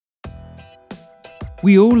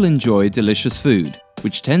We all enjoy delicious food,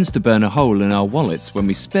 which tends to burn a hole in our wallets when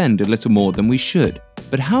we spend a little more than we should.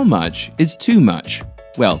 But how much is too much?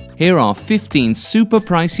 Well, here are 15 super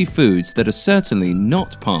pricey foods that are certainly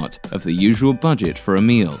not part of the usual budget for a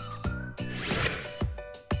meal.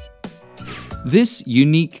 This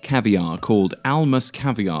unique caviar called Almus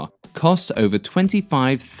caviar costs over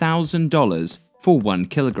 $25,000 for 1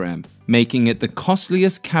 kilogram, making it the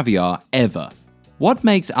costliest caviar ever. What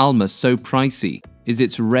makes Almus so pricey is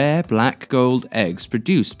its rare black gold eggs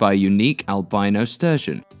produced by a unique albino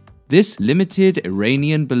sturgeon. This limited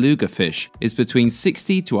Iranian beluga fish is between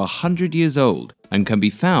 60 to 100 years old and can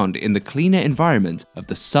be found in the cleaner environment of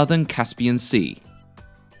the southern Caspian Sea.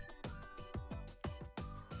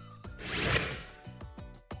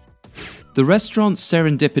 The restaurant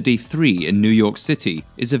Serendipity 3 in New York City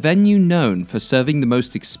is a venue known for serving the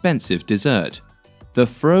most expensive dessert. The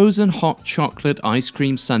frozen hot chocolate ice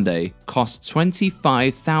cream sundae costs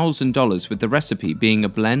 $25,000, with the recipe being a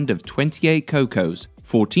blend of 28 cocos,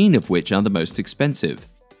 14 of which are the most expensive.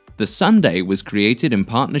 The sundae was created in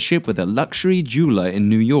partnership with a luxury jeweler in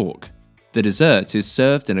New York. The dessert is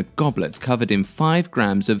served in a goblet covered in 5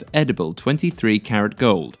 grams of edible 23-karat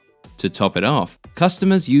gold. To top it off,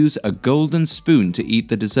 customers use a golden spoon to eat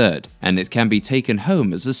the dessert, and it can be taken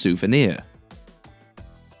home as a souvenir.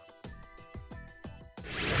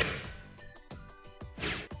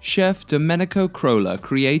 Chef Domenico Crolla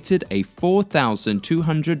created a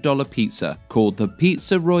 $4,200 pizza called the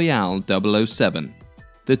Pizza Royale 007.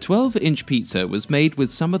 The 12-inch pizza was made with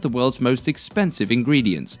some of the world's most expensive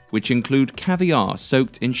ingredients, which include caviar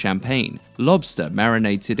soaked in champagne, lobster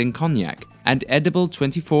marinated in cognac, and edible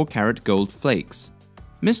 24-karat gold flakes.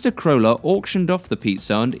 Mr. Crolla auctioned off the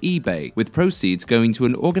pizza on eBay, with proceeds going to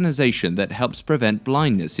an organization that helps prevent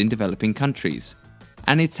blindness in developing countries.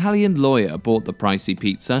 An Italian lawyer bought the pricey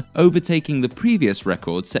pizza, overtaking the previous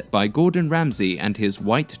record set by Gordon Ramsay and his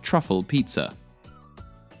white truffle pizza.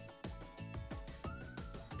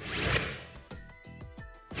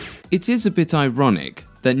 It is a bit ironic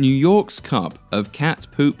that New York's cup of cat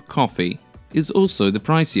poop coffee is also the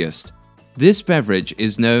priciest. This beverage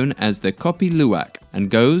is known as the Kopi Luwak and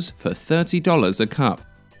goes for $30 a cup.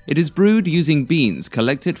 It is brewed using beans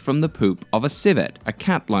collected from the poop of a civet, a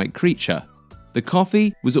cat-like creature. The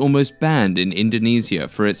coffee was almost banned in Indonesia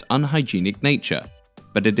for its unhygienic nature,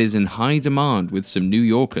 but it is in high demand with some New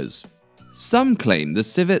Yorkers. Some claim the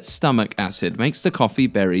civet's stomach acid makes the coffee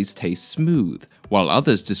berries taste smooth, while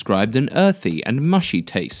others described an earthy and mushy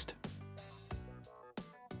taste.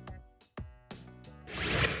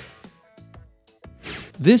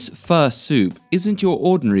 This pho soup isn't your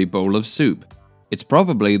ordinary bowl of soup. It's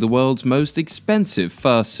probably the world's most expensive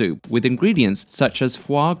pho soup, with ingredients such as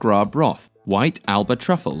foie gras broth, white Alba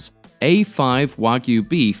truffles, A5 Wagyu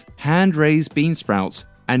beef, hand-raised bean sprouts,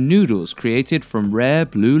 and noodles created from rare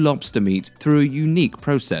blue lobster meat through a unique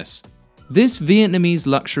process. This Vietnamese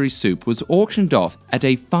luxury soup was auctioned off at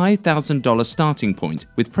a $5,000 starting point,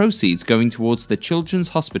 with proceeds going towards the Children's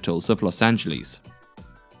Hospitals of Los Angeles.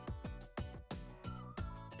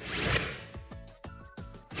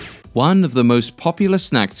 One of the most popular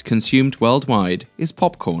snacks consumed worldwide is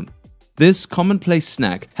popcorn. This commonplace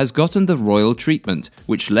snack has gotten the royal treatment,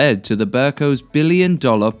 which led to the Berko's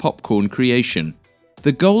billion-dollar popcorn creation.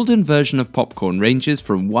 The golden version of popcorn ranges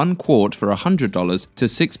from 1 quart for $100 to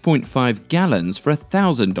 6.5 gallons for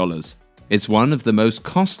 $1,000. It's one of the most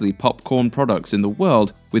costly popcorn products in the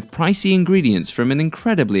world, with pricey ingredients from an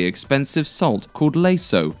incredibly expensive salt called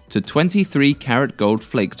Laso to 23-karat gold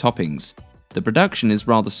flake toppings. The production is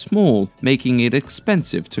rather small, making it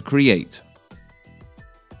expensive to create.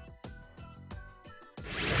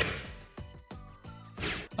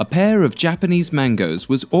 A pair of Japanese mangoes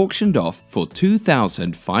was auctioned off for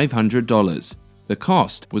 $2,500. The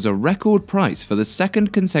cost was a record price for the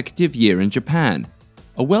second consecutive year in Japan.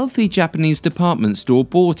 A wealthy Japanese department store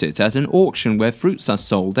bought it at an auction where fruits are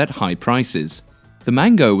sold at high prices. The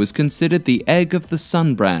mango was considered the egg of the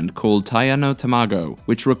sun brand called Tayano Tamago,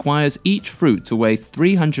 which requires each fruit to weigh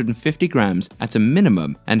 350 grams at a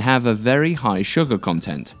minimum and have a very high sugar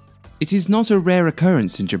content. It is not a rare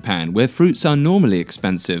occurrence in Japan, where fruits are normally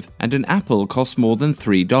expensive and an apple costs more than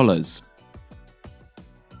 $3.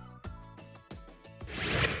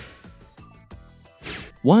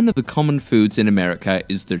 One of the common foods in America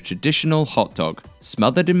is the traditional hot dog,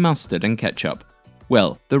 smothered in mustard and ketchup.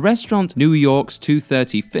 Well, the restaurant New York's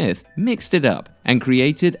 235th mixed it up and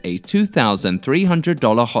created a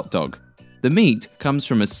 $2,300 hot dog. The meat comes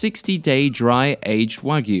from a 60-day dry-aged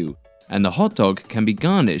Wagyu, and the hot dog can be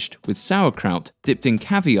garnished with sauerkraut dipped in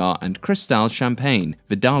caviar and Cristal champagne,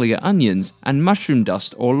 Vidalia onions, and mushroom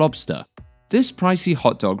dust or lobster. This pricey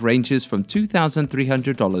hot dog ranges from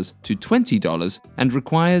 $2,300 to $20 and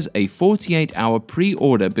requires a 48-hour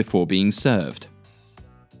pre-order before being served.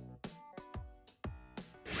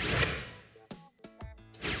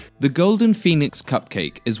 The Golden Phoenix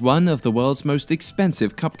cupcake is one of the world's most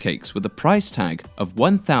expensive cupcakes with a price tag of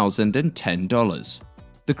 $1,010.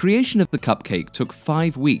 The creation of the cupcake took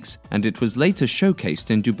 5 weeks and it was later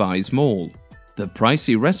showcased in Dubai's mall. The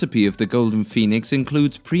pricey recipe of the Golden Phoenix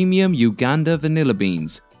includes premium Uganda vanilla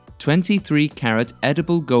beans, 23-carat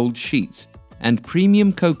edible gold sheets, and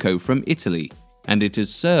premium cocoa from Italy, and it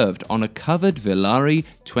is served on a covered Villari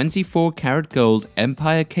 24-carat gold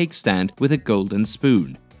Empire cake stand with a golden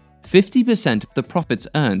spoon. 50% of the profits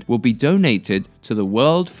earned will be donated to the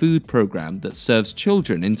World Food Programme that serves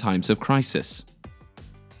children in times of crisis.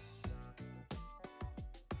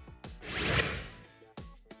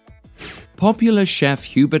 Popular chef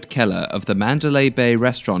Hubert Keller of the Mandalay Bay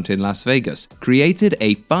restaurant in Las Vegas created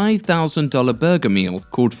a $5,000 burger meal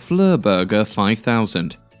called Fleur Burger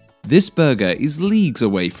 5000. This burger is leagues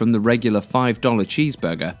away from the regular $5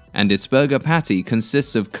 cheeseburger, and its burger patty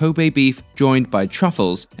consists of Kobe beef joined by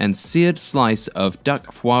truffles and seared slice of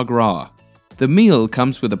duck foie gras. The meal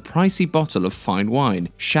comes with a pricey bottle of fine wine,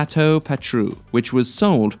 Chateau Patru, which was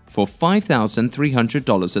sold for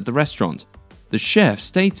 $5,300 at the restaurant. The chef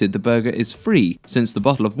stated the burger is free since the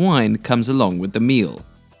bottle of wine comes along with the meal.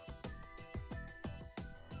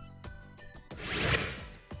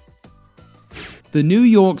 The New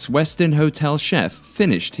York's Westin Hotel chef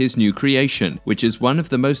finished his new creation, which is one of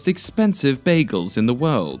the most expensive bagels in the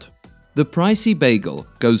world. The pricey bagel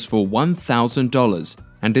goes for $1,000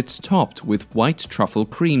 and it's topped with white truffle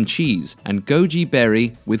cream cheese and goji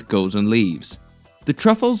berry with golden leaves. The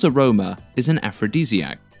truffle's aroma is an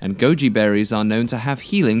aphrodisiac, and goji berries are known to have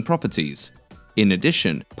healing properties. In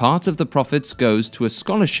addition, part of the profits goes to a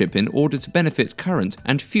scholarship in order to benefit current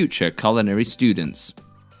and future culinary students.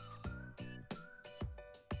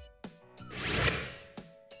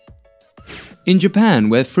 In Japan,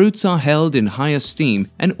 where fruits are held in high esteem,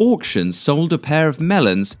 an auction sold a pair of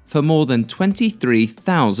melons for more than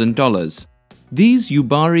 $23,000. These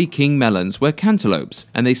Yubari King melons were cantaloupes,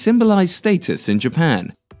 and they symbolize status in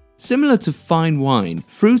Japan. Similar to fine wine,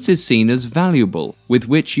 fruit is seen as valuable, with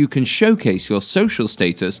which you can showcase your social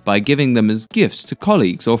status by giving them as gifts to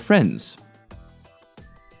colleagues or friends.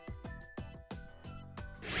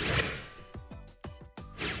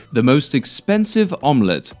 The most expensive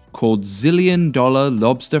omelette, called $1,000,000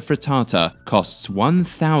 lobster frittata, costs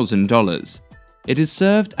 $1,000. It is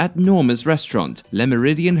served at Norma's restaurant, Le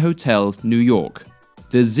Méridien Hotel, New York.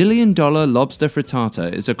 The $1,000,000 lobster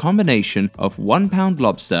frittata is a combination of 1-pound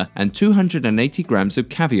lobster and 280 grams of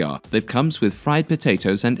caviar that comes with fried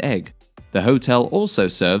potatoes and egg. The hotel also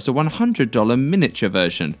serves a $100 miniature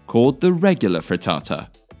version called the regular frittata.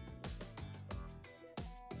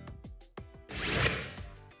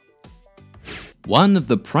 One of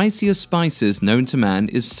the priciest spices known to man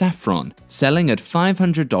is saffron, selling at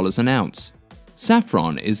 $500 an ounce.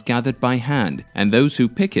 Saffron is gathered by hand, and those who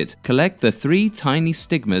pick it collect the 3 tiny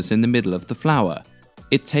stigmas in the middle of the flower.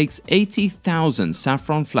 It takes 80,000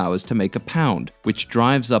 saffron flowers to make a pound, which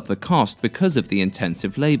drives up the cost because of the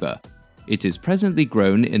intensive labor. It is presently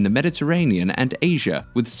grown in the Mediterranean and Asia,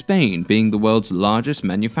 with Spain being the world's largest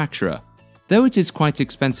manufacturer. Though it is quite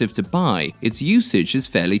expensive to buy, its usage is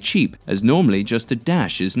fairly cheap, as normally just a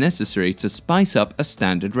dash is necessary to spice up a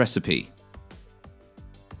standard recipe.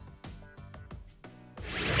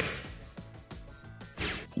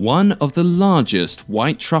 One of the largest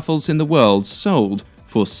white truffles in the world sold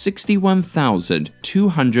for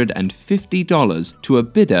 $61,250 to a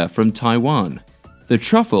bidder from Taiwan. The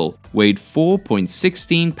truffle weighed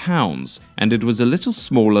 4.16 pounds, and it was a little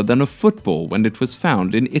smaller than a football when it was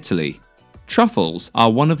found in Italy. Truffles are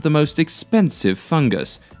one of the most expensive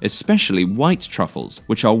fungus, especially white truffles,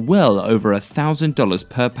 which are well over $1,000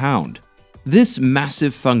 per pound. This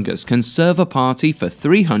massive fungus can serve a party for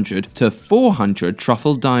 300 to 400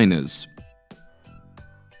 truffle diners.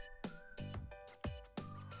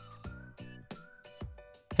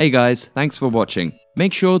 Hey guys, thanks for watching.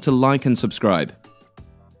 Make sure to like and subscribe.